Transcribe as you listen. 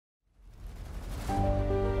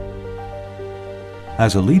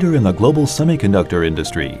As a leader in the global semiconductor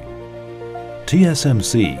industry,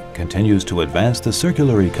 TSMC continues to advance the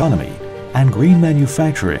circular economy and green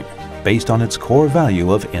manufacturing based on its core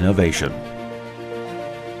value of innovation.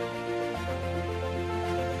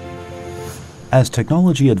 As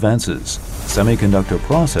technology advances, semiconductor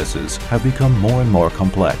processes have become more and more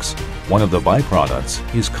complex. One of the byproducts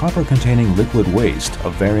is copper-containing liquid waste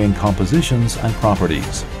of varying compositions and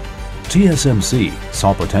properties. TSMC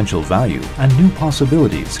saw potential value and new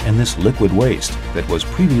possibilities in this liquid waste that was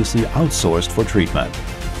previously outsourced for treatment.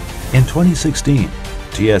 In 2016,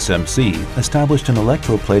 TSMC established an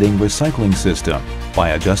electroplating recycling system by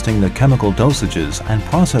adjusting the chemical dosages and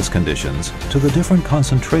process conditions to the different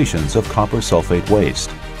concentrations of copper sulfate waste,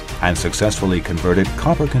 and successfully converted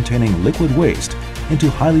copper-containing liquid waste into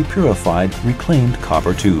highly purified, reclaimed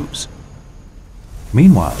copper tubes.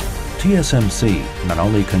 Meanwhile, TSMC not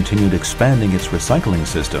only continued expanding its recycling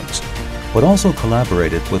systems, but also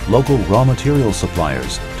collaborated with local raw material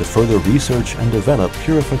suppliers to further research and develop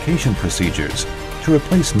purification procedures to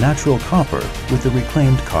replace natural copper with the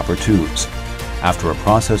reclaimed copper tubes. After a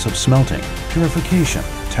process of smelting, purification,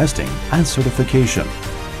 testing, and certification,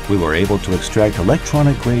 we were able to extract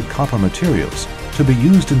electronic-grade copper materials to be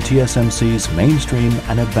used in TSMC's mainstream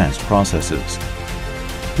and advanced processes.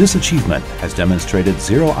 This achievement has demonstrated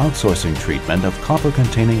zero outsourcing treatment of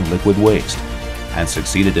copper-containing liquid waste and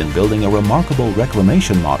succeeded in building a remarkable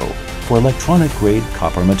reclamation model for electronic-grade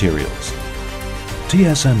copper materials.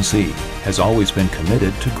 TSMC has always been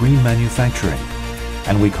committed to green manufacturing,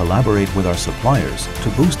 and we collaborate with our suppliers to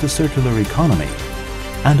boost the circular economy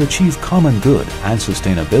and achieve common good and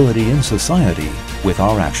sustainability in society with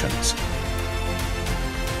our actions.